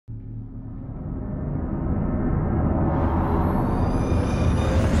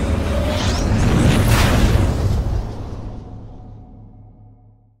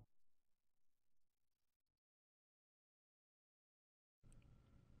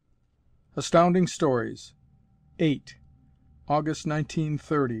Astounding Stories 8. August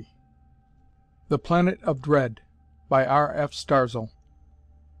 1930. The Planet of Dread by R. F. Starzl.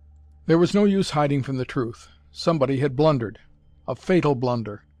 There was no use hiding from the truth. Somebody had blundered. A fatal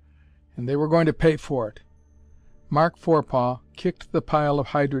blunder. And they were going to pay for it. Mark Forepaugh kicked the pile of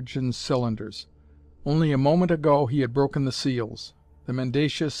hydrogen cylinders. Only a moment ago he had broken the seals. The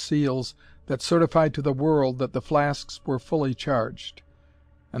mendacious seals that certified to the world that the flasks were fully charged.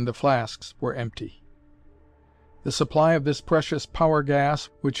 And the flasks were empty. The supply of this precious power gas,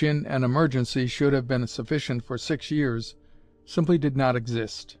 which in an emergency should have been sufficient for 6 years, simply did not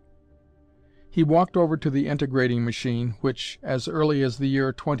exist. He walked over to the integrating machine, which, as early as the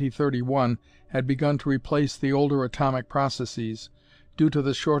year 2031, had begun to replace the older atomic processes, due to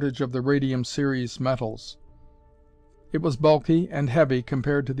the shortage of the radium series metals. It was bulky and heavy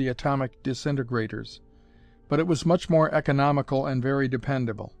compared to the atomic disintegrators, but it was much more economical and very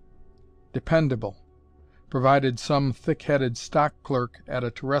dependable. Dependable, provided some thick-headed stock clerk at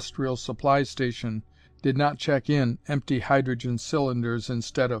a terrestrial supply station did not check in empty hydrogen cylinders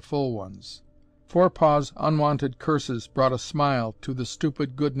instead of full ones. Forepaugh's unwanted curses brought a smile to the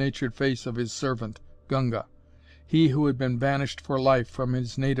stupid, good-natured face of his servant, Gunga, he who had been banished for life from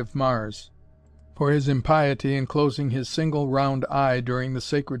his native Mars, for his impiety in closing his single round eye during the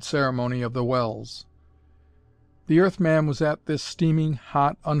sacred ceremony of the wells. The Earthman was at this steaming,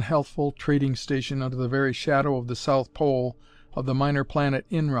 hot, unhealthful trading station under the very shadow of the south pole of the minor planet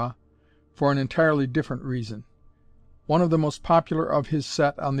Inra for an entirely different reason. One of the most popular of his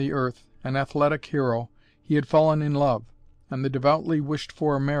set on the Earth, an athletic hero, he had fallen in love, and the devoutly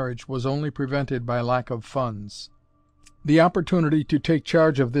wished-for marriage was only prevented by lack of funds. The opportunity to take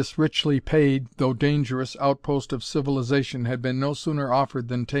charge of this richly paid, though dangerous, outpost of civilization had been no sooner offered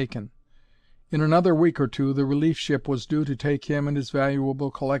than taken. In another week or two the relief ship was due to take him and his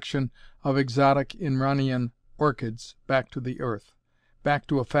valuable collection of exotic Inranian orchids back to the Earth, back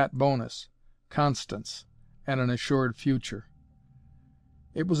to a fat bonus, Constance, and an assured future.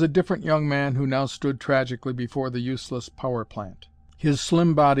 It was a different young man who now stood tragically before the useless power plant. His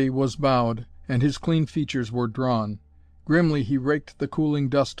slim body was bowed, and his clean features were drawn. Grimly he raked the cooling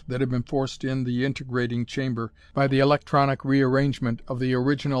dust that had been forced in the integrating chamber by the electronic rearrangement of the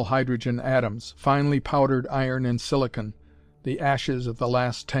original hydrogen atoms, finely powdered iron and silicon, the ashes of the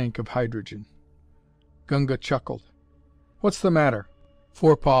last tank of hydrogen. Gunga chuckled. "What's the matter?"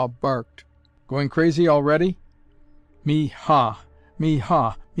 Forepaugh barked. "Going crazy already?" Me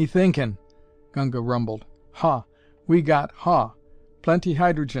thinkin'," Gunga rumbled. "Ha, we got, plenty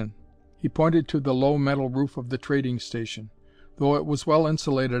hydrogen." He pointed to the low metal roof of the trading station. Though it was well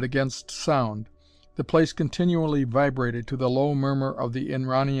insulated against sound, the place continually vibrated to the low murmur of the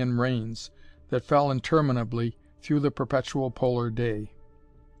Inranian rains that fell interminably through the perpetual polar day.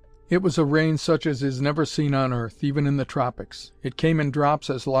 It was a rain such as is never seen on Earth, even in the tropics. It came in drops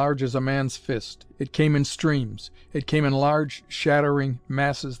as large as a man's fist. It came in streams. It came in large, shattering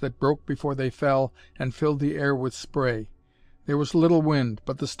masses that broke before they fell and filled the air with spray. There was little wind,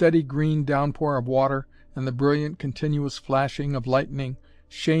 but the steady green downpour of water and the brilliant, continuous flashing of lightning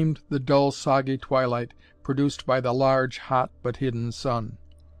shamed the dull, soggy twilight produced by the large, hot, but hidden sun.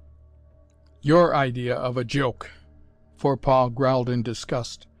 "Your idea of a joke!" Forepaugh growled in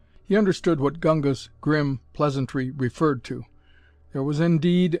disgust. He understood what Gunga's grim pleasantry referred to. There was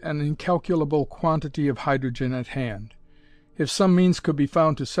indeed an incalculable quantity of hydrogen at hand. If some means could be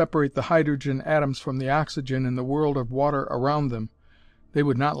found to separate the hydrogen atoms from the oxygen in the world of water around them, they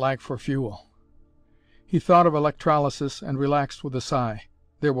would not lack for fuel. He thought of electrolysis and relaxed with a sigh.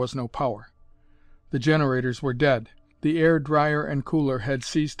 There was no power. The generators were dead. The air dryer and cooler had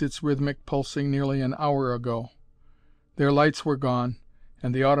ceased its rhythmic pulsing nearly an hour ago. Their lights were gone,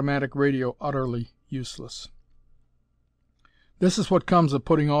 and the automatic radio utterly useless. This is what comes of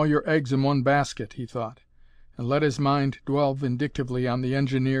putting all your eggs in one basket, he thought, and let his mind dwell vindictively on the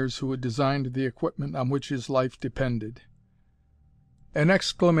engineers who had designed the equipment on which his life depended. An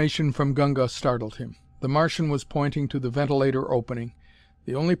exclamation from Gunga startled him. The Martian was pointing to the ventilator opening,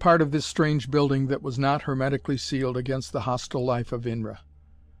 the only part of this strange building that was not hermetically sealed against the hostile life of Inra.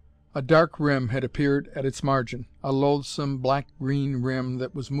 A dark rim had appeared at its margin, a loathsome black-green rim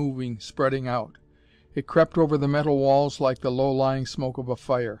that was moving, spreading out. It crept over the metal walls like the low-lying smoke of a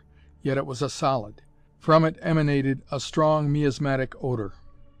fire, yet it was a solid. From it emanated a strong miasmatic odor.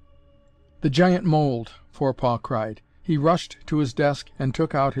 "The giant mold!" Forepaugh cried. He rushed to his desk and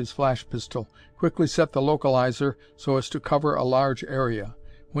took out his flash pistol, quickly set the localizer so as to cover a large area.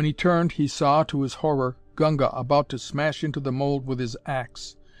 When he turned, he saw, to his horror, Gunga about to smash into the mold with his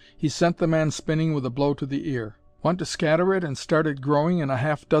axe. He sent the man spinning with a blow to the ear. Want to scatter it and start it growing in a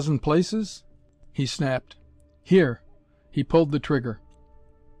half-dozen places?" he snapped. "Here!" He pulled the trigger.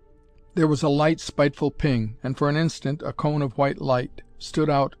 There was a light, spiteful ping, and for an instant a cone of white light stood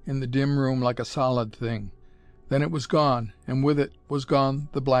out in the dim room like a solid thing. Then it was gone, and with it was gone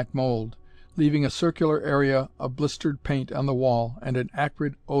the black mold, leaving a circular area of blistered paint on the wall and an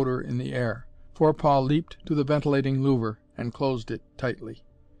acrid odor in the air. Forepaugh leaped to the ventilating louver and closed it tightly.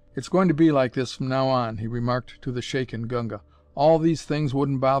 "It's going to be like this from now on," he remarked to the shaken Gunga. "All these things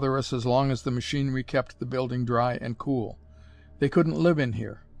wouldn't bother us as long as the machinery kept the building dry and cool. They couldn't live in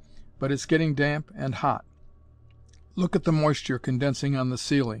here. But it's getting damp and hot. Look at the moisture condensing on the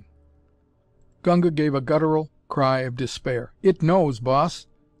ceiling." Gunga gave a guttural cry of despair. "It knows, boss!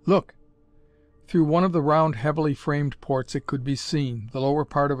 Look!" Through one of the round, heavily framed ports it could be seen, the lower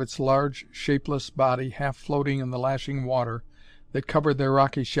part of its large, shapeless body half floating in the lashing water that covered their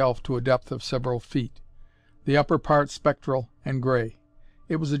rocky shelf to a depth of several feet, the upper part spectral and gray.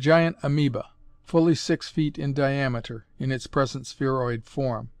 It was a giant amoeba, fully 6 feet in diameter in its present spheroid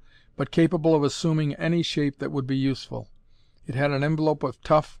form, but capable of assuming any shape that would be useful. It had an envelope of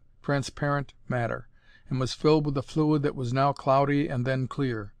tough, transparent matter, and was filled with a fluid that was now cloudy and then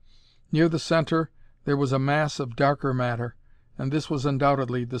clear. Near the center there was a mass of darker matter, and this was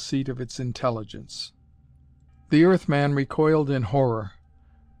undoubtedly the seat of its intelligence. The Earth man recoiled in horror.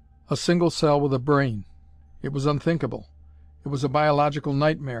 A single cell with a brain! It was unthinkable. It was a biological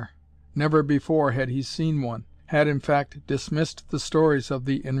nightmare. Never before had he seen one, had in fact dismissed the stories of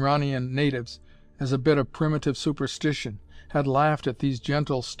the Inranian natives as a bit of primitive superstition, had laughed at these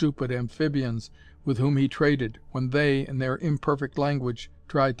gentle, stupid amphibians with whom he traded when they, in their imperfect language,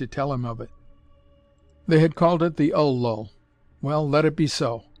 tried to tell him of it. They had called it the Ull-Lull. Well, let it be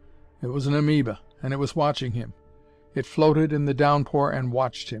so. It was an amoeba, and it was watching him. It floated in the downpour and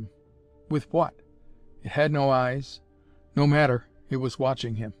watched him. With what? It had no eyes. No matter, it was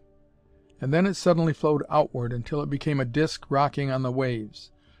watching him. And then it suddenly flowed outward until it became a disc rocking on the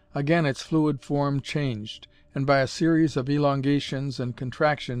waves. Again its fluid form changed, and by a series of elongations and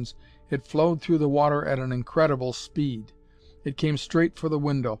contractions it flowed through the water at an incredible speed. It came straight for the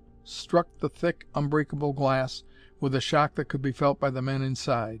window, struck the thick, unbreakable glass with a shock that could be felt by the men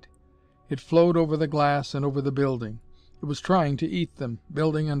inside. It flowed over the glass and over the building. It was trying to eat them,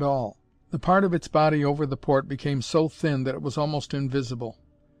 building and all. The part of its body over the port became so thin that it was almost invisible.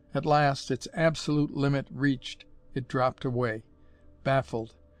 At last, its absolute limit reached, it dropped away,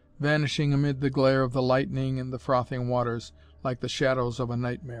 baffled, vanishing amid the glare of the lightning and the frothing waters like the shadows of a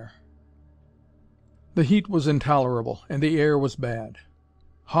nightmare. The heat was intolerable, and the air was bad.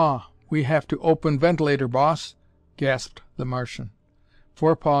 "Ha! We have to open ventilator, boss!" gasped the Martian.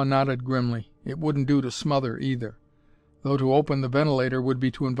 Forepaugh nodded grimly. It wouldn't do to smother, either. Though to open the ventilator would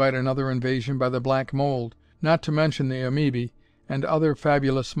be to invite another invasion by the black mold, not to mention the amoebae and other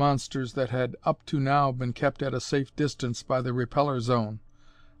fabulous monsters that had up to now been kept at a safe distance by the repeller zone,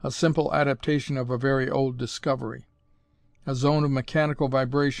 a simple adaptation of a very old discovery. A zone of mechanical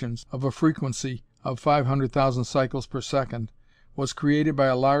vibrations of a frequency of 500,000 cycles per second was created by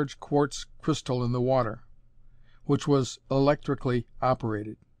a large quartz crystal in the water, which was electrically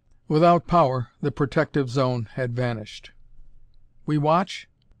operated. Without power, the protective zone had vanished. "We watch?"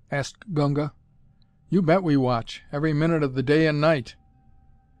 asked Gunga. "You bet we watch, every minute of the day and night."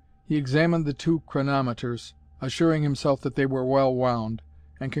 He examined the 2 chronometers, assuring himself that they were well wound,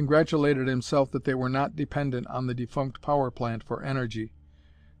 and congratulated himself that they were not dependent on the defunct power plant for energy.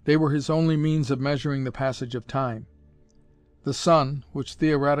 They were his only means of measuring the passage of time. The sun, which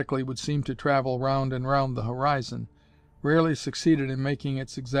theoretically would seem to travel round and round the horizon, rarely succeeded in making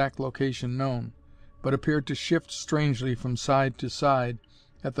its exact location known, but appeared to shift strangely from side to side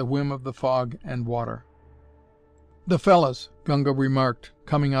at the whim of the fog and water. "The fellas," Gunga remarked,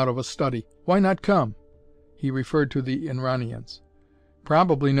 coming out of a study. "Why not come?" He referred to the Inranians.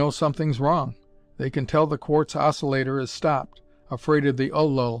 "Probably know something's wrong. They can tell the quartz oscillator is stopped. Afraid of the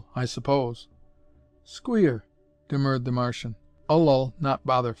Ull-Lull, I suppose." "Squeer," demurred the Martian. "Ull-Lull not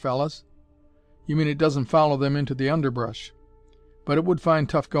bother fellas." "You mean it doesn't follow them into the underbrush. But it would find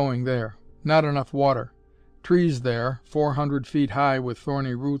tough going there. Not enough water. Trees there, 400 feet high with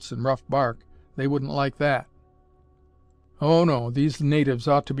thorny roots and rough bark. They wouldn't like that." "Oh no, these natives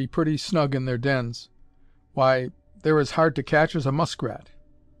ought to be pretty snug in their dens. Why, they're as hard to catch as a muskrat.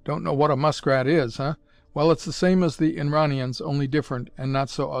 Don't know what a muskrat is, huh? Well, it's the same as the Inranians, only different and not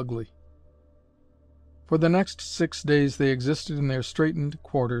so ugly." For the next 6 days they existed in their straitened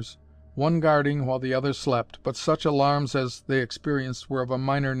quarters, one guarding while the other slept, but such alarms as they experienced were of a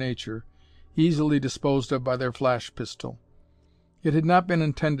minor nature, easily disposed of by their flash pistol. It had not been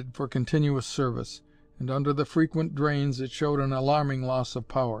intended for continuous service, and under the frequent drains it showed an alarming loss of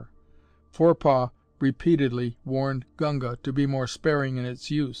power. Forepaugh repeatedly warned Gunga to be more sparing in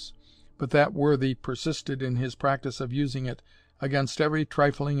its use, but that worthy persisted in his practice of using it against every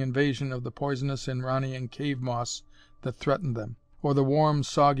trifling invasion of the poisonous Inranian cave moss that threatened them, or the warm,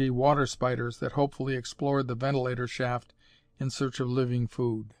 soggy water spiders that hopefully explored the ventilator shaft in search of living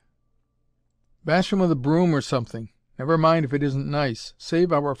food. "Bash him with a broom or something. Never mind if it isn't nice.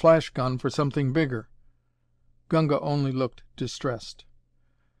 Save our flash gun for something bigger." Gunga only looked distressed.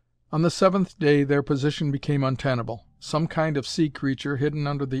 On the 7th day their position became untenable. Some kind of sea creature, hidden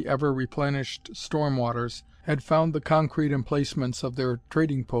under the ever-replenished storm waters, had found the concrete emplacements of their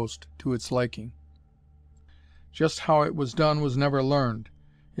trading post to its liking. Just how it was done was never learned.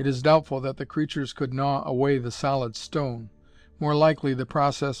 It is doubtful that the creatures could gnaw away the solid stone. More likely the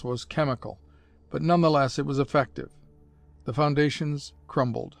process was chemical, but nonetheless it was effective. The foundations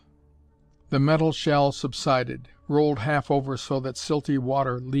crumbled. The metal shell subsided, rolled half over so that silty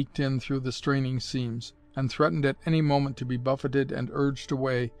water leaked in through the straining seams, and threatened at any moment to be buffeted and urged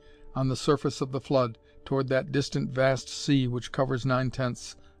away on the surface of the flood toward that distant vast sea which covers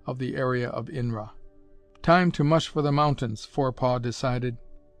 9/10 of the area of Inra. Time to mush for the mountains, Forepaugh decided.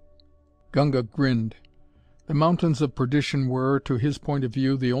 Gunga grinned. The Mountains of Perdition were, to his point of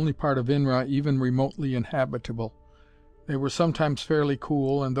view, the only part of Inra even remotely inhabitable. They were sometimes fairly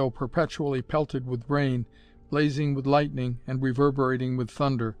cool, and though perpetually pelted with rain, blazing with lightning, and reverberating with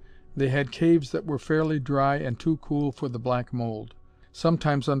thunder, they had caves that were fairly dry and too cool for the black mold.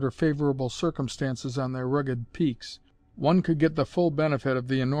 Sometimes under favorable circumstances on their rugged peaks, one could get the full benefit of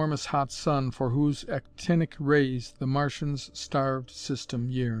the enormous hot sun for whose actinic rays the Martians' starved system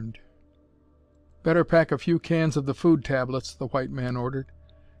yearned. "Better pack a few cans of the food tablets," the white man ordered.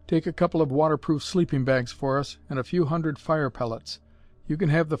 "Take a couple of waterproof sleeping bags for us, and a few hundred fire pellets. You can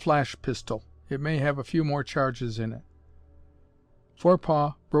have the flash pistol. It may have a few more charges in it."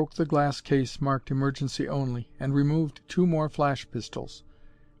 Forepaugh broke the glass case marked emergency only, and removed 2 more flash pistols.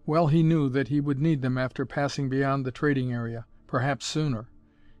 Well he knew that he would need them after passing beyond the trading area, perhaps sooner.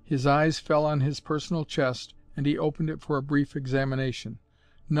 His eyes fell on his personal chest, and he opened it for a brief examination.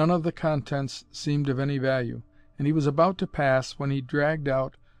 None of the contents seemed of any value, and he was about to pass when he dragged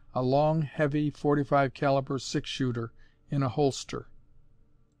out a long, heavy 45 caliber 6-shooter in a holster,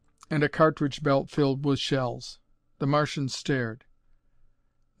 and a cartridge belt filled with shells. The Martian stared.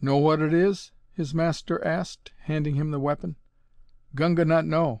 "Know what it is?" his master asked, handing him the weapon. "Gunga not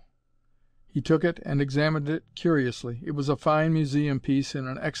know." He took it and examined it curiously. It was a fine museum piece in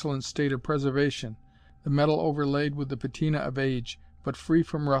an excellent state of preservation, the metal overlaid with the patina of age, but free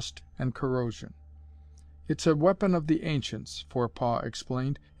from rust and corrosion. "It's a weapon of the ancients," Forepaugh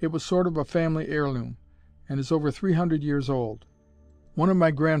explained. "It was sort of a family heirloom, and is over 300 years old. One of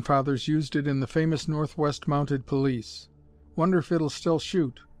my grandfathers used it in the famous Northwest Mounted Police. Wonder if it'll still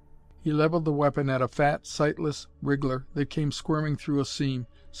shoot." He leveled the weapon at a fat, sightless wriggler that came squirming through a seam,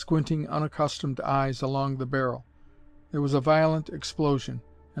 squinting unaccustomed eyes along the barrel. There was a violent explosion,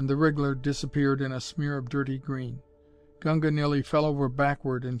 and the wriggler disappeared in a smear of dirty green. Gunga nearly fell over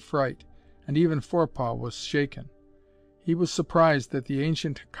backward in fright, and even Forepaugh was shaken. He was surprised that the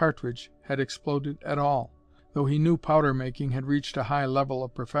ancient cartridge had exploded at all, though he knew powder making had reached a high level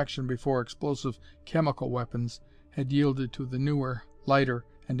of perfection before explosive chemical weapons had yielded to the newer, lighter,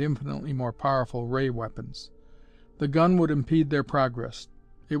 and infinitely more powerful ray weapons. The gun would impede their progress.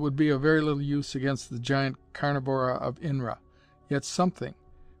 It would be of very little use against the giant carnivora of Inra. Yet something,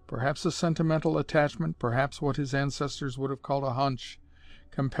 perhaps a sentimental attachment, perhaps what his ancestors would have called a hunch,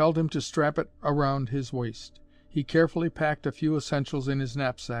 compelled him to strap it around his waist. He carefully packed a few essentials in his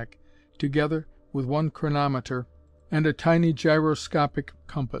knapsack, together with 1 chronometer and a tiny gyroscopic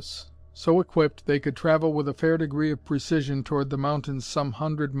compass. So equipped, they could travel with a fair degree of precision toward the mountains some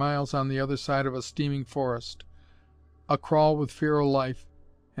 100 miles on the other side of a steaming forest, a crawl with feral life,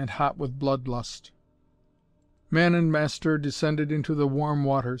 and hot with bloodlust. Man and master descended into the warm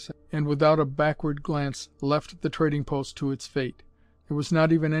waters, and without a backward glance left the trading post to its fate. There was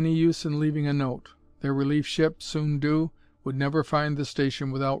not even any use in leaving a note. Their relief ship, soon due, would never find the station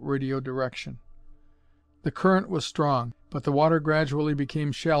without radio direction. The current was strong, but the water gradually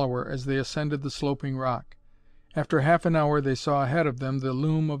became shallower as they ascended the sloping rock. After half an hour they saw ahead of them the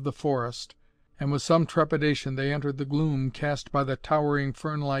loom of the forest, and with some trepidation they entered the gloom cast by the towering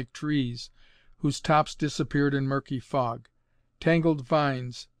fern-like trees, whose tops disappeared in murky fog. Tangled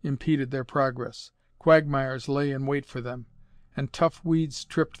vines impeded their progress. Quagmires lay in wait for them, and tough weeds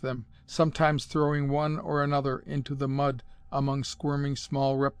tripped them, sometimes throwing one or another into the mud among squirming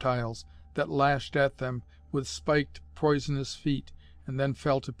small reptiles that lashed at them with spiked, poisonous feet and then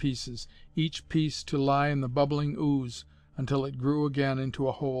fell to pieces, each piece to lie in the bubbling ooze until it grew again into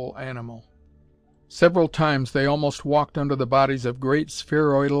a whole animal. Several times they almost walked under the bodies of great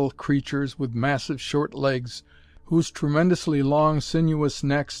spheroidal creatures with massive short legs, whose tremendously long sinuous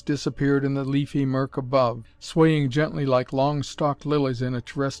necks disappeared in the leafy murk above, swaying gently like long-stalked lilies in a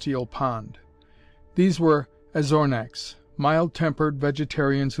terrestrial pond. These were Azornacs, mild-tempered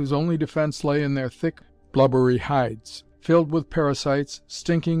vegetarians whose only defense lay in their thick, blubbery hides, filled with parasites,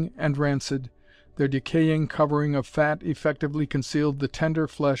 stinking and rancid. Their decaying covering of fat effectively concealed the tender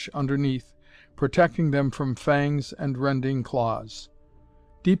flesh underneath, protecting them from fangs and rending claws.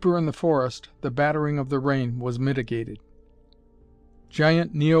 Deeper in the forest, the battering of the rain was mitigated.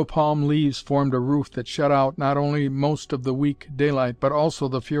 Giant neopalm leaves formed a roof that shut out not only most of the weak daylight, but also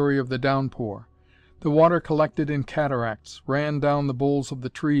the fury of the downpour. The water collected in cataracts, ran down the boles of the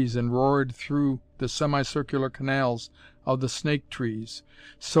trees, and roared through the semicircular canals of the snake trees,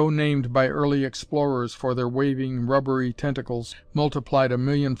 so named by early explorers for their waving, rubbery tentacles, multiplied a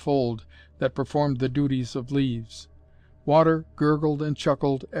millionfold, that performed the duties of leaves. Water gurgled and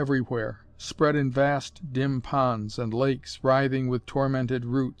chuckled everywhere, spread in vast, dim ponds and lakes writhing with tormented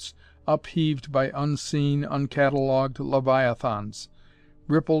roots, upheaved by unseen, uncatalogued leviathans,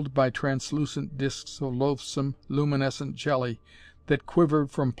 rippled by translucent discs of loathsome, luminescent jelly that quivered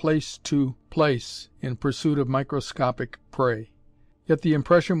from place to place in pursuit of microscopic prey. Yet the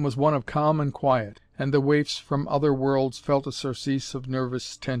impression was one of calm and quiet, and the waifs from other worlds felt a surcease of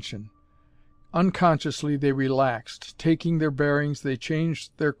nervous tension. Unconsciously they relaxed. Taking their bearings, they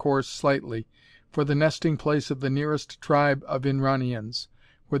changed their course slightly for the nesting place of the nearest tribe of Inranians,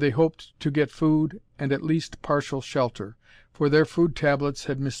 where they hoped to get food and at least partial shelter, for their food tablets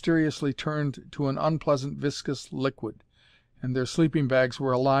had mysteriously turned to an unpleasant viscous liquid, and their sleeping bags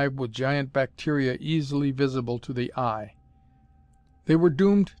were alive with giant bacteria easily visible to the eye. They were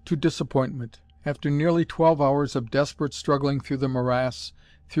doomed to disappointment. After nearly 12 hours of desperate struggling through the morass,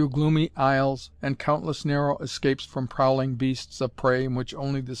 through gloomy aisles, and countless narrow escapes from prowling beasts of prey in which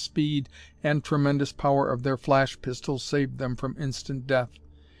only the speed and tremendous power of their flash pistols saved them from instant death,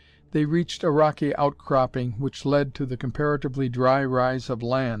 they reached a rocky outcropping which led to the comparatively dry rise of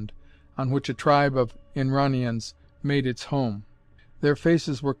land on which a tribe of Inranians made its home. Their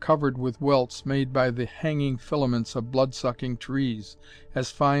faces were covered with welts made by the hanging filaments of blood-sucking trees,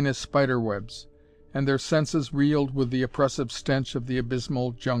 as fine as spider webs, and their senses reeled with the oppressive stench of the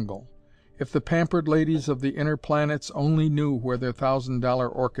abysmal jungle. If the pampered ladies of the inner planets only knew where their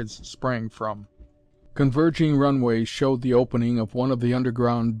 $1,000 orchids sprang from! Converging runways showed the opening of one of the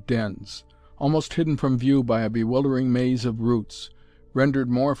underground dens, almost hidden from view by a bewildering maze of roots, rendered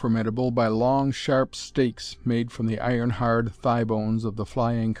more formidable by long, sharp stakes made from the iron-hard thigh bones of the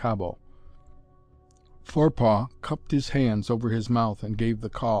flying Cabo. Forepaugh cupped his hands over his mouth and gave the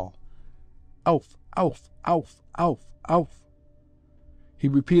call. "Auf! Auf! Auf! Auf! Auf!" He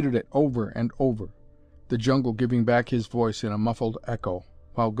repeated it over and over, the jungle giving back his voice in a muffled echo,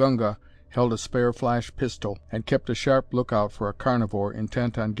 while Gunga held a spare flash pistol and kept a sharp lookout for a carnivore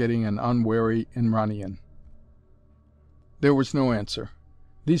intent on getting an unwary Inranian. There was no answer.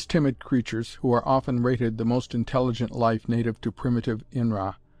 These timid creatures, who are often rated the most intelligent life native to primitive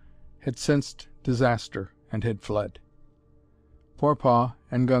Inra, had sensed disaster and had fled. Forepaugh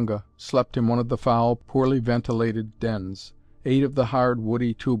and Gunga slept in one of the foul, poorly ventilated dens, ate of the hard,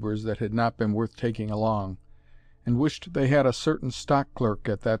 woody tubers that had not been worth taking along, and wished they had a certain stock clerk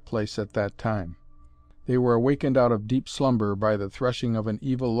at that place at that time. They were awakened out of deep slumber by the threshing of an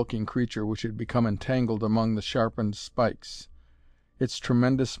evil-looking creature which had become entangled among the sharpened spikes. Its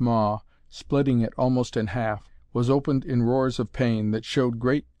tremendous maw, splitting it almost in half, was opened in roars of pain that showed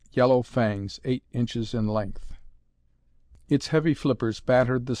great yellow fangs 8 inches in length. Its heavy flippers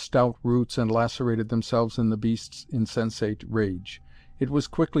battered the stout roots and lacerated themselves in the beast's insensate rage. It was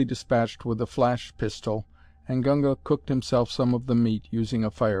quickly dispatched with a flash pistol, and Gunga cooked himself some of the meat, using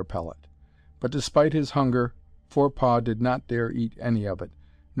a fire pellet. But despite his hunger, Forepaugh did not dare eat any of it,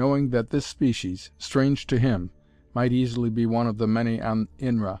 knowing that this species, strange to him, might easily be one of the many on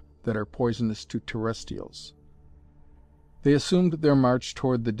Inra that are poisonous to terrestrials. They assumed their march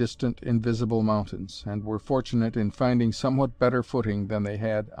toward the distant, invisible mountains, and were fortunate in finding somewhat better footing than they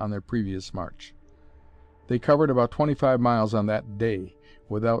had on their previous march. They covered about 25 miles on that day,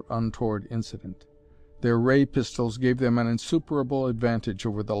 without untoward incident. Their ray pistols gave them an insuperable advantage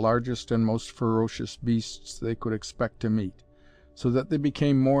over the largest and most ferocious beasts they could expect to meet, so that they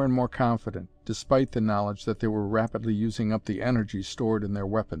became more and more confident, despite the knowledge that they were rapidly using up the energy stored in their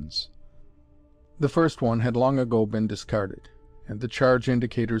weapons. The first one had long ago been discarded, and the charge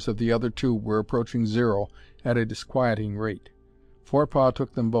indicators of the other two were approaching zero at a disquieting rate. Forepaugh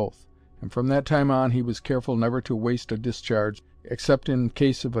took them both, and from that time on he was careful never to waste a discharge except in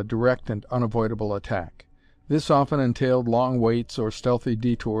case of a direct and unavoidable attack. This often entailed long waits or stealthy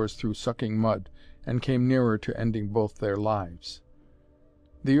detours through sucking mud, and came nearer to ending both their lives.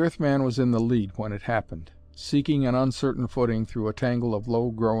 The Earth man was in the lead when it happened. Seeking an uncertain footing through a tangle of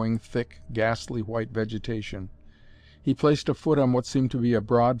low-growing, thick, ghastly white vegetation, he placed a foot on what seemed to be a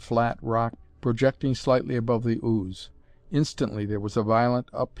broad, flat rock projecting slightly above the ooze. Instantly there was a violent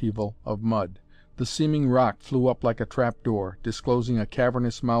upheaval of mud. The seeming rock flew up like a trap-door, disclosing a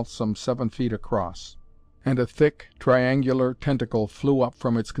cavernous mouth some 7 feet across, and a thick, triangular tentacle flew up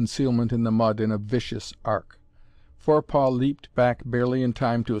from its concealment in the mud in a vicious arc. Forepaugh leaped back barely in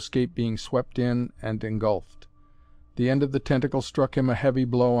time to escape being swept in and engulfed. The end of the tentacle struck him a heavy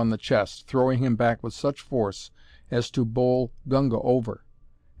blow on the chest, throwing him back with such force as to bowl Gunga over,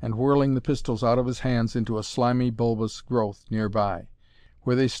 and whirling the pistols out of his hands into a slimy, bulbous growth nearby,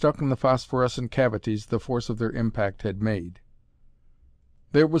 where they stuck in the phosphorescent cavities the force of their impact had made.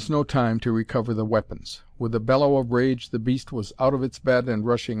 There was no time to recover the weapons. With a bellow of rage, the beast was out of its bed and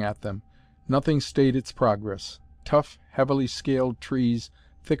rushing at them. Nothing stayed its progress. Tough, heavily scaled trees,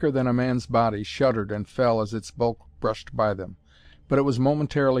 thicker than a man's body, shuddered and fell as its bulk brushed by them. But it was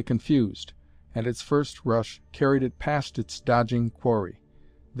momentarily confused, and its first rush carried it past its dodging quarry.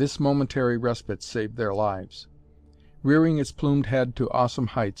 This momentary respite saved their lives. Rearing its plumed head to awesome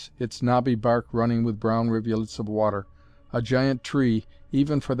heights, its knobby bark running with brown rivulets of water, a giant tree,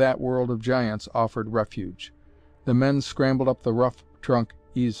 even for that world of giants, offered refuge. The men scrambled up the rough trunk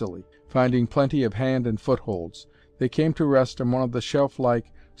easily, finding plenty of hand and footholds. They came to rest on one of the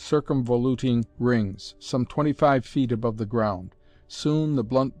shelf-like, circumvoluting rings, some 25 feet above the ground. Soon the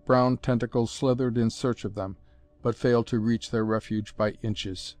blunt brown tentacles slithered in search of them, but failed to reach their refuge by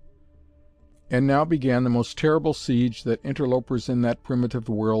inches. And now began the most terrible siege that interlopers in that primitive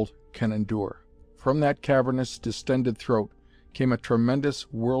world can endure. From that cavernous, distended throat came a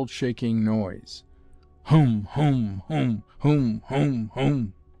tremendous, world-shaking noise. Hum, hum, hum, hum, hum,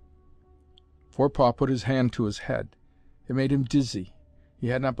 hum. Forepaugh put his hand to his head. It made him dizzy. He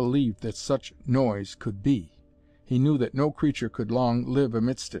had not believed that such noise could be. He knew that no creature could long live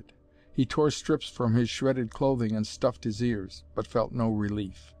amidst it. He tore strips from his shredded clothing and stuffed his ears, but felt no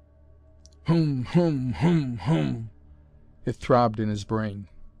relief. Hum, hum, hum, hum. It throbbed in his brain.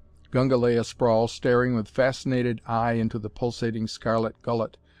 Gunga lay asprawl, staring with fascinated eye into the pulsating scarlet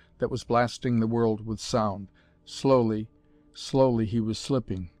gullet that was blasting the world with sound. Slowly, slowly he was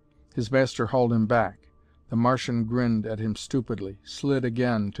slipping. His master hauled him back. The Martian grinned at him stupidly, slid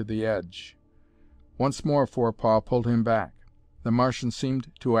again to the edge. Once more Forepaugh pulled him back. The Martian seemed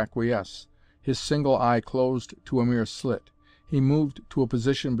to acquiesce. His single eye closed to a mere slit. He moved to a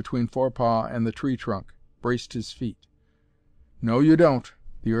position between Forepaugh and the tree trunk, braced his feet. "No, you don't,"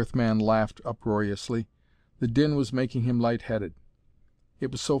 the Earth man laughed uproariously. The din was making him light-headed.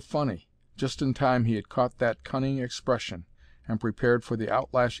 It was so funny. Just in time he had caught that cunning expression, and prepared for the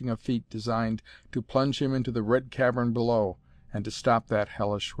outlashing of feet designed to plunge him into the red cavern below, and to stop that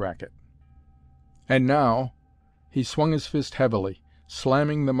hellish racket. And now he swung his fist heavily,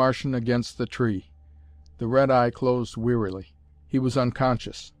 slamming the Martian against the tree. The red eye closed wearily. He was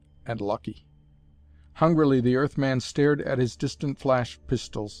unconscious, and lucky. Hungrily the Earth man stared at his distant flash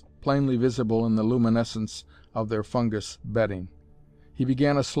pistols, plainly visible in the luminescence of their fungus bedding. He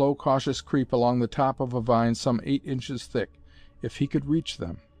began a slow, cautious creep along the top of a vine some 8 inches thick. If he could reach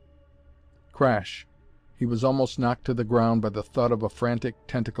them. Crash! He was almost knocked to the ground by the thud of a frantic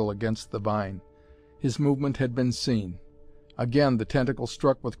tentacle against the vine. His movement had been seen. Again the tentacle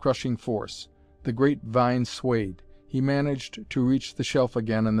struck with crushing force. The great vine swayed. He managed to reach the shelf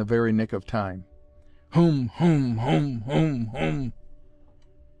again in the very nick of time. Hum, hum, hum, hum, hum.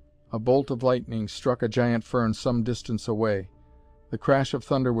 A bolt of lightning struck a giant fern some distance away. The crash of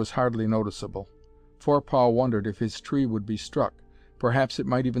thunder was hardly noticeable. Forepaugh wondered if his tree would be struck. Perhaps it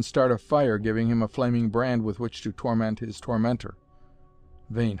might even start a fire, giving him a flaming brand with which to torment his tormentor.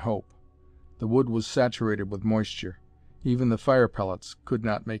 Vain hope. The wood was saturated with moisture. Even the fire pellets could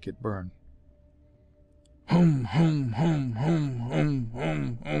not make it burn. Hum, hum, hum, hum, hum,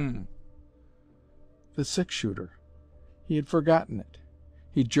 hum, hum. The six-shooter. He had forgotten it.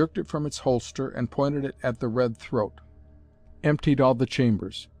 He jerked it from its holster and pointed it at the red throat. Emptied all the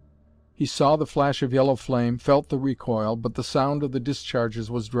chambers. He saw the flash of yellow flame, felt the recoil, but the sound of the discharges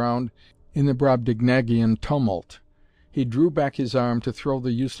was drowned in the Brobdingnagian tumult. He drew back his arm to throw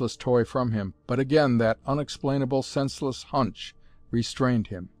the useless toy from him, but again that unexplainable, senseless hunch restrained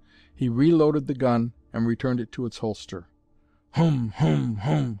him. He reloaded the gun and returned it to its holster. Hum, hum,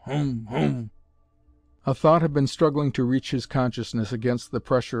 hum, hum, hum. A thought had been struggling to reach his consciousness against the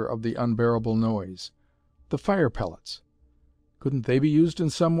pressure of the unbearable noise. The fire pellets! Couldn't they be used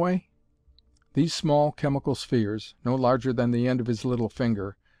in some way? These small chemical spheres, no larger than the end of his little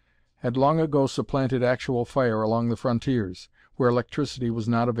finger, had long ago supplanted actual fire along the frontiers, where electricity was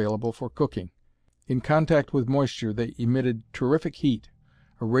not available for cooking. In contact with moisture they emitted terrific heat,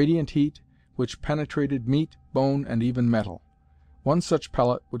 a radiant heat which penetrated meat, bone, and even metal. One such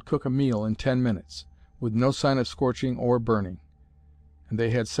pellet would cook a meal in 10 minutes, with no sign of scorching or burning, and they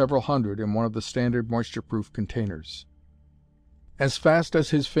had several hundred in one of the standard moisture-proof containers. As fast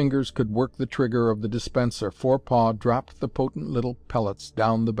as his fingers could work the trigger of the dispenser, Forepaugh dropped the potent little pellets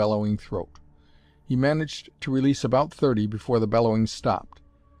down the bellowing throat. He managed to release about 30 before the bellowing stopped.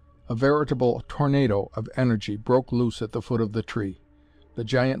 A veritable tornado of energy broke loose at the foot of the tree. The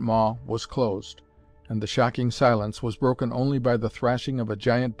giant maw was closed, and the shocking silence was broken only by the thrashing of a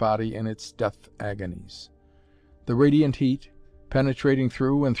giant body in its death agonies. The radiant heat, penetrating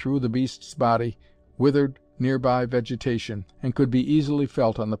through and through the beast's body, withered nearby vegetation, and could be easily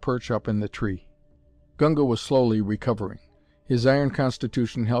felt on the perch up in the tree. Gunga was slowly recovering. His iron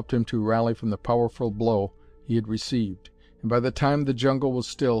constitution helped him to rally from the powerful blow he had received, and by the time the jungle was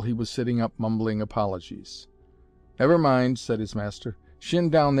still he was sitting up mumbling apologies. "Never mind," said his master.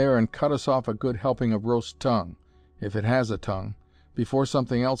 "Shin down there and cut us off a good helping of roast tongue, if it has a tongue, before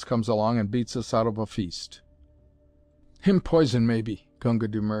something else comes along and beats us out of a feast." "Him poison, maybe," Gunga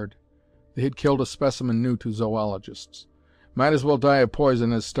demurred. They had killed a specimen new to zoologists. "Might as well die of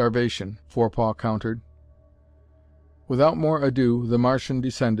poison as starvation," Forepaugh countered. Without more ado, the Martian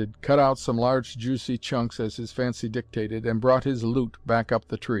descended, cut out some large juicy chunks as his fancy dictated, and brought his loot back up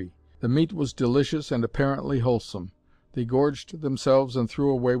the tree. The meat was delicious and apparently wholesome. They gorged themselves and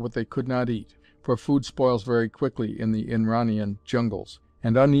threw away what they could not eat, for food spoils very quickly in the Inranian jungles,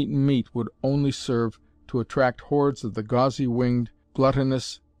 and uneaten meat would only serve to attract hordes of the gauzy-winged,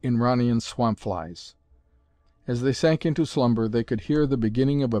 gluttonous Inranian swampflies. As they sank into slumber, they could hear the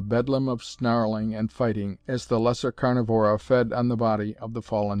beginning of a bedlam of snarling and fighting as the lesser carnivora fed on the body of the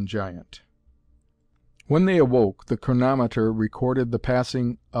fallen giant. When they awoke, the chronometer recorded the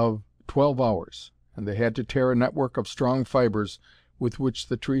passing of 12 hours, and they had to tear a network of strong fibers with which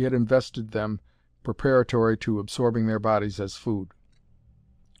the tree had invested them preparatory to absorbing their bodies as food.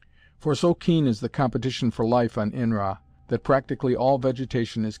 For so keen is the competition for life on Inra, that practically all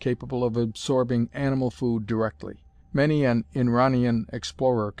vegetation is capable of absorbing animal food directly. Many an Inranian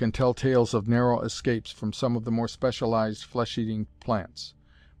explorer can tell tales of narrow escapes from some of the more specialized flesh-eating plants,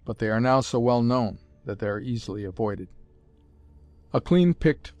 but they are now so well known that they are easily avoided. A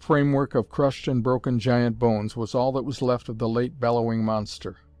clean-picked framework of crushed and broken giant bones was all that was left of the late bellowing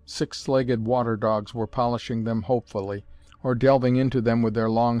monster. 6-legged water dogs were polishing them hopefully, or delving into them with their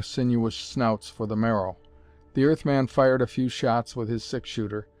long, sinuous snouts for the marrow. The Earth man fired a few shots with his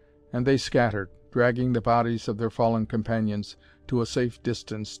 6-shooter, and they scattered, dragging the bodies of their fallen companions to a safe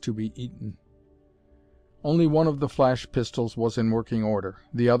distance to be eaten. Only one of the flash pistols was in working order.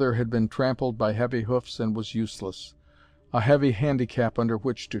 The other had been trampled by heavy hoofs and was useless. A heavy handicap under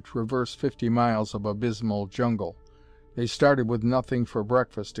which to traverse 50 miles of abysmal jungle. They started with nothing for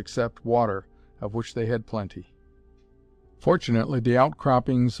breakfast except water, of which they had plenty. Fortunately, the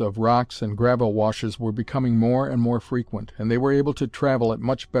outcroppings of rocks and gravel washes were becoming more and more frequent, and they were able to travel at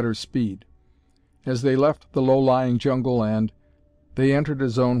much better speed. As they left the low-lying jungle land, they entered a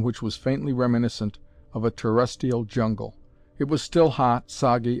zone which was faintly reminiscent of a terrestrial jungle. It was still hot,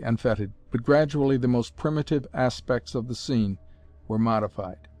 soggy, and fetid, but gradually the most primitive aspects of the scene were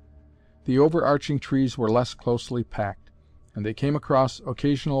modified. The overarching trees were less closely packed, and they came across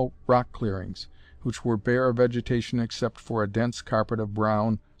occasional rock clearings, which were bare of vegetation except for a dense carpet of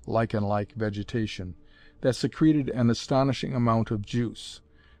brown, lichen-like vegetation, that secreted an astonishing amount of juice.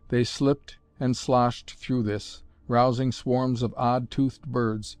 They slipped and sloshed through this, rousing swarms of odd-toothed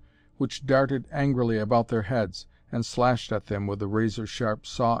birds, which darted angrily about their heads, and slashed at them with the razor-sharp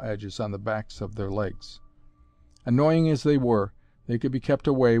saw-edges on the backs of their legs. Annoying as they were, they could be kept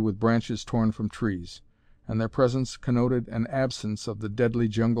away with branches torn from trees, and their presence connoted an absence of the deadly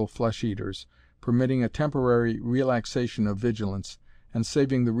jungle flesh-eaters, permitting a temporary relaxation of vigilance, and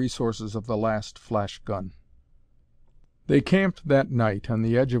saving the resources of the last flash gun. They camped that night on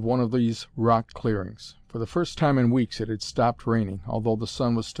the edge of one of these rock clearings. For the first time in weeks it had stopped raining, although the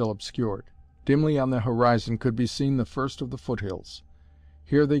sun was still obscured. Dimly on the horizon could be seen the first of the foothills.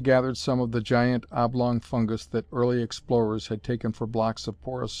 Here they gathered some of the giant oblong fungus that early explorers had taken for blocks of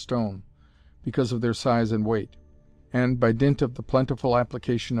porous stone, because of their size and weight, and, by dint of the plentiful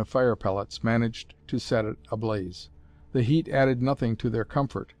application of fire pellets, managed to set it ablaze. The heat added nothing to their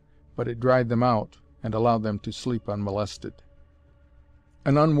comfort, but it dried them out, and allowed them to sleep unmolested.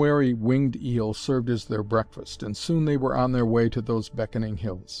 An unwary winged eel served as their breakfast, and soon they were on their way to those beckoning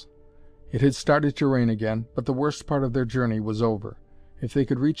hills. It had started to rain again, but the worst part of their journey was over. If they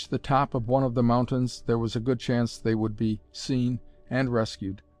could reach the top of one of the mountains, there was a good chance they would be seen and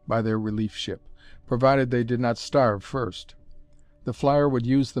rescued by their relief ship, provided they did not starve first. The flyer would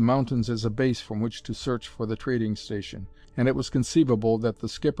use the mountains as a base from which to search for the trading station, and it was conceivable that the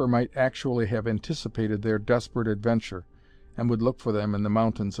skipper might actually have anticipated their desperate adventure, and would look for them in the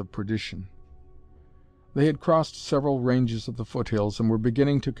mountains of perdition. They had crossed several ranges of the foothills, and were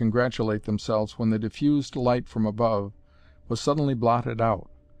beginning to congratulate themselves when the diffused light from above was suddenly blotted out.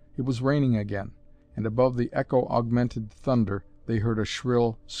 It was raining again, and above the echo-augmented thunder they heard a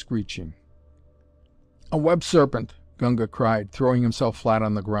shrill screeching. "A web serpent!" Gunga cried, throwing himself flat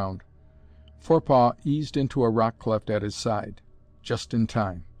on the ground. Forepaugh eased into a rock cleft at his side, just in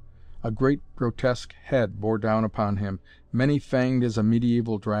time. A great grotesque head bore down upon him, many-fanged as a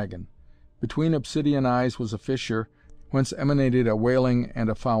medieval dragon. Between obsidian eyes was a fissure, whence emanated a wailing and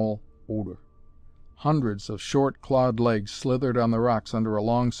a foul odor. Hundreds of short, clawed legs slithered on the rocks under a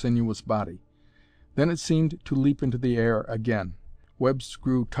long, sinuous body. Then it seemed to leap into the air again. Webs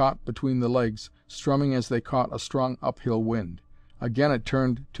grew taut between the legs, strumming as they caught a strong uphill wind. Again it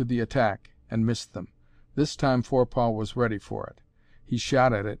turned to the attack, and missed them. This time Forepaugh was ready for it. He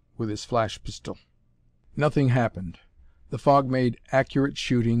shot at it with his flash pistol. Nothing happened. The fog made accurate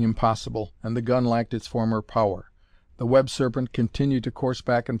shooting impossible, and the gun lacked its former power. The web serpent continued to course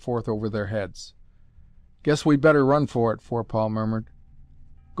back and forth over their heads. "Guess we'd better run for it," Forepaugh murmured.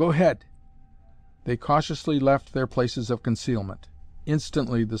 "Go ahead." They cautiously left their places of concealment.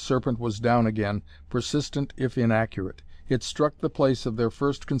 Instantly the serpent was down again, persistent if inaccurate. It struck the place of their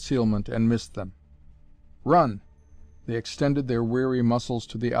first concealment and missed them. "Run!" They extended their weary muscles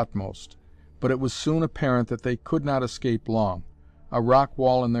to the utmost, but it was soon apparent that they could not escape long. A rock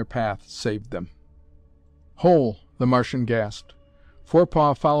wall in their path saved them. "Hole!" the Martian gasped.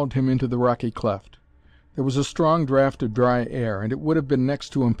 Forepaugh followed him into the rocky cleft. There was a strong draught of dry air, and it would have been next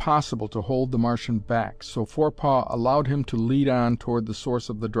to impossible to hold the Martian back, so Forepaugh allowed him to lead on toward the source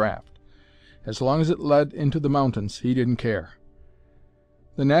of the draught. As long as it led into the mountains, he didn't care.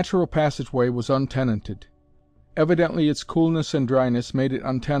 The natural passageway was untenanted. Evidently its coolness and dryness made it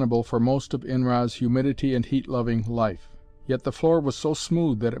untenable for most of Inra's humidity and heat-loving life. Yet the floor was so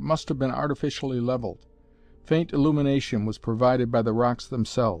smooth that it must have been artificially leveled. Faint illumination was provided by the rocks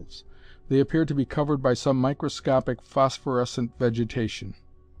themselves. They appeared to be covered by some microscopic phosphorescent vegetation.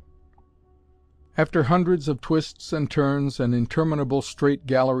 After hundreds of twists and turns and interminable straight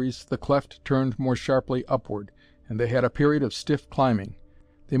galleries, the cleft turned more sharply upward, and they had a period of stiff climbing.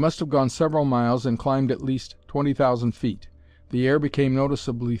 They must have gone several miles and climbed at least 20,000 feet. The air became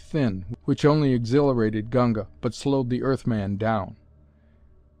noticeably thin, which only exhilarated Gunga, but slowed the Earth man down.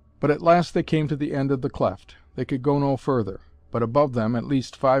 But at last they came to the end of the cleft. They could go no further, but above them, at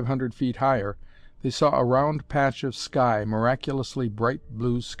least 500 feet higher, they saw a round patch of sky, miraculously bright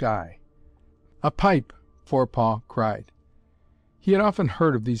blue sky. "A pipe!" Forepaugh cried. He had often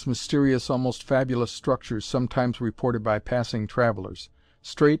heard of these mysterious, almost fabulous structures sometimes reported by passing travelers.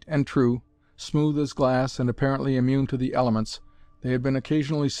 Straight and true, smooth as glass and apparently immune to the elements, they had been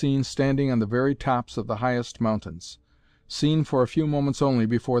occasionally seen standing on the very tops of the highest mountains. Seen for a few moments only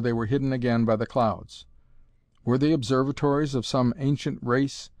before they were hidden again by the clouds. Were they observatories of some ancient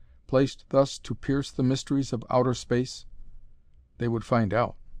race, placed thus to pierce the mysteries of outer space? They would find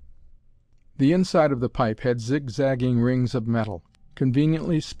out. The inside of the pipe had zigzagging rings of metal,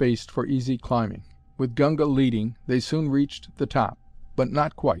 conveniently spaced for easy climbing. With Gunga leading, they soon reached the top, but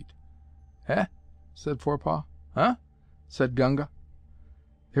not quite. "Eh?" said Forepaugh. "Huh?" said Gunga.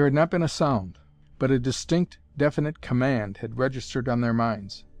 There had not been a sound, but a distinct, definite command had registered on their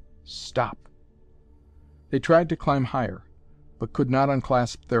minds. "Stop!" They tried to climb higher, but could not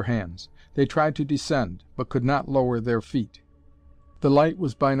unclasp their hands. They tried to descend, but could not lower their feet. The light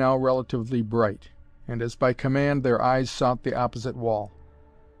was by now relatively bright, and as by command their eyes sought the opposite wall.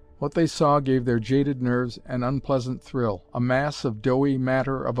 What they saw gave their jaded nerves an unpleasant thrill. A mass of doughy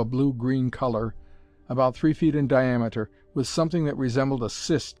matter of a blue-green color, about 3 feet in diameter, with something that resembled a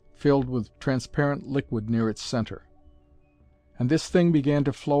cyst filled with transparent liquid near its center. And this thing began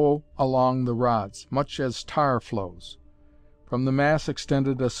to flow along the rods, much as tar flows. From the mass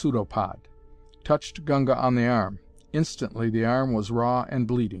extended a pseudopod. Touched Gunga on the arm. Instantly the arm was raw and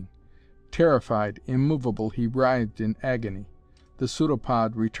bleeding. Terrified, immovable, he writhed in agony. The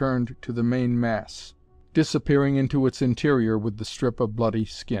pseudopod returned to the main mass, disappearing into its interior with the strip of bloody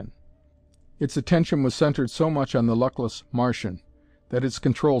skin. Its attention was centered so much on the luckless Martian that its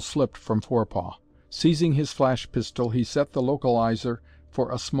control slipped from Forepaugh. Seizing his flash pistol, he set the localizer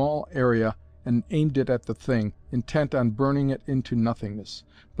for a small area and aimed it at the thing, intent on burning it into nothingness.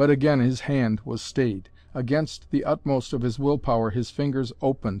 But again his hand was stayed. Against the utmost of his willpower his fingers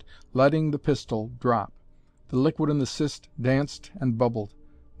opened, letting the pistol drop. The liquid in the cyst danced and bubbled.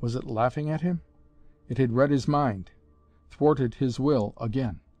 Was it laughing at him? It had read his mind, thwarted his will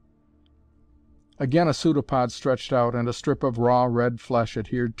again. Again a pseudopod stretched out, and a strip of raw, red flesh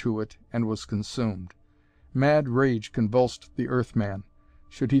adhered to it and was consumed. Mad rage convulsed the Earth man.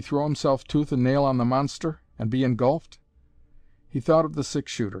 Should he throw himself tooth and nail on the monster, and be engulfed? He thought of the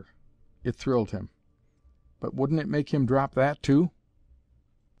six-shooter. It thrilled him. But wouldn't it make him drop that, too?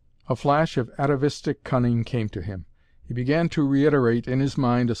 A flash of atavistic cunning came to him. He began to reiterate in his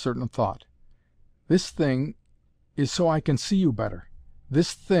mind a certain thought. "This thing is so I can see you better.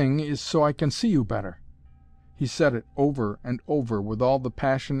 This thing is so I can see you better." He said it over and over with all the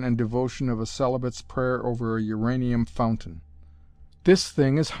passion and devotion of a celibate's prayer over a uranium fountain. "This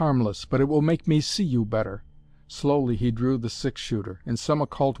thing is harmless, but it will make me see you better." Slowly he drew the six-shooter. In some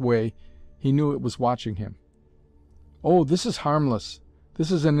occult way he knew it was watching him. "Oh, this is harmless. This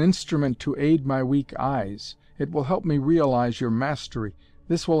is an instrument to aid my weak eyes. It will help me realize your mastery.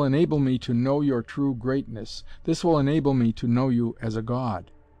 This will enable me to know your true greatness. This will enable me to know you as a god."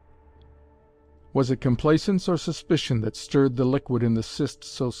 Was it complacence or suspicion that stirred the liquid in the cyst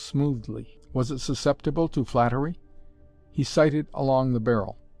so smoothly? Was it susceptible to flattery? He sighted along the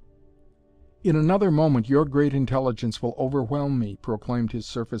barrel. "In another moment your great intelligence will overwhelm me," proclaimed his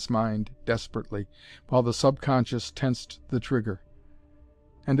surface mind desperately, while the subconscious tensed the trigger.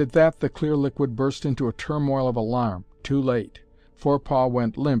 And at that the clear liquid burst into a turmoil of alarm. Too late. Forepaugh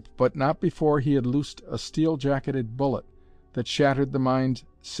went limp, but not before he had loosed a steel-jacketed bullet that shattered the mind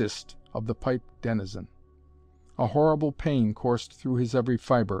cyst of the pipe denizen. A horrible pain coursed through his every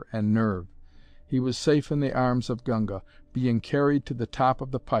fiber and nerve. He was safe in the arms of Gunga, being carried to the top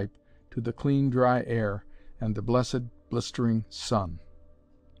of the pipe, to the clean, dry air and the blessed, blistering sun.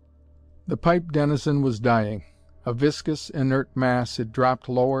 The pipe denizen was dying. A viscous, inert mass, it dropped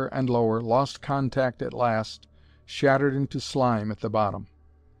lower and lower, lost contact at last, shattered into slime at the bottom.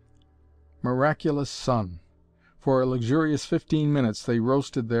 Miraculous sun! For a luxurious 15 minutes they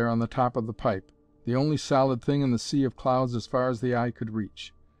roasted there on the top of the pipe, the only solid thing in the sea of clouds as far as the eye could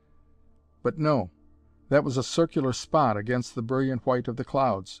reach. But no, that was a circular spot against the brilliant white of the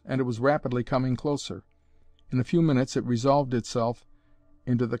clouds, and it was rapidly coming closer. In a few minutes it resolved itself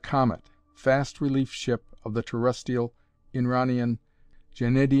into the Comet, fast relief ship of the terrestrial, Inranian,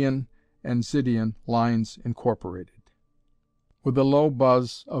 Genedian, and Zydian Lines Incorporated. With a low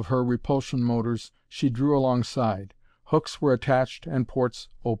buzz of her repulsion motors, she drew alongside. Hooks were attached and ports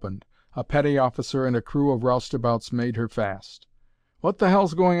opened. A petty officer and a crew of roustabouts made her fast. "What the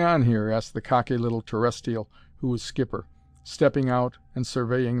hell's going on here?" asked the cocky little terrestrial who was skipper, stepping out and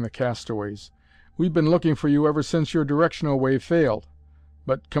surveying the castaways. "We've been looking for you ever since your directional wave failed.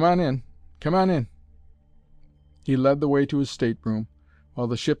 But come on in. Come on in." He led the way to his stateroom, while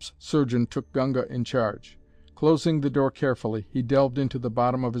the ship's surgeon took Gunga in charge. Closing the door carefully, he delved into the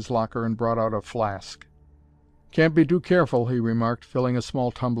bottom of his locker and brought out a flask. "Can't be too careful," he remarked, filling a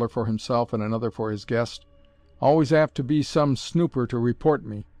small tumbler for himself and another for his guest. "Always apt to be some snooper to report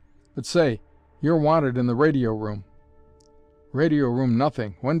me. But say, you're wanted in the radio room." "Radio room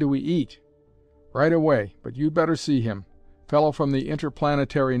nothing. When do we eat?" "Right away, but you'd better see him. Fellow from the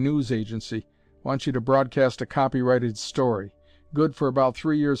Interplanetary News Agency. Wants you to broadcast a copyrighted story. Good for about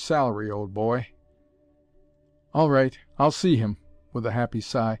 3 years' salary, old boy." "All right, I'll see him," with a happy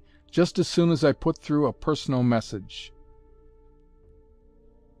sigh, "just as soon as I put through a personal message."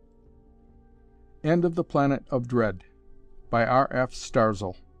 End of The Planet of Dread by R.F.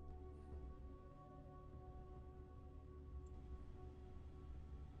 Starzl.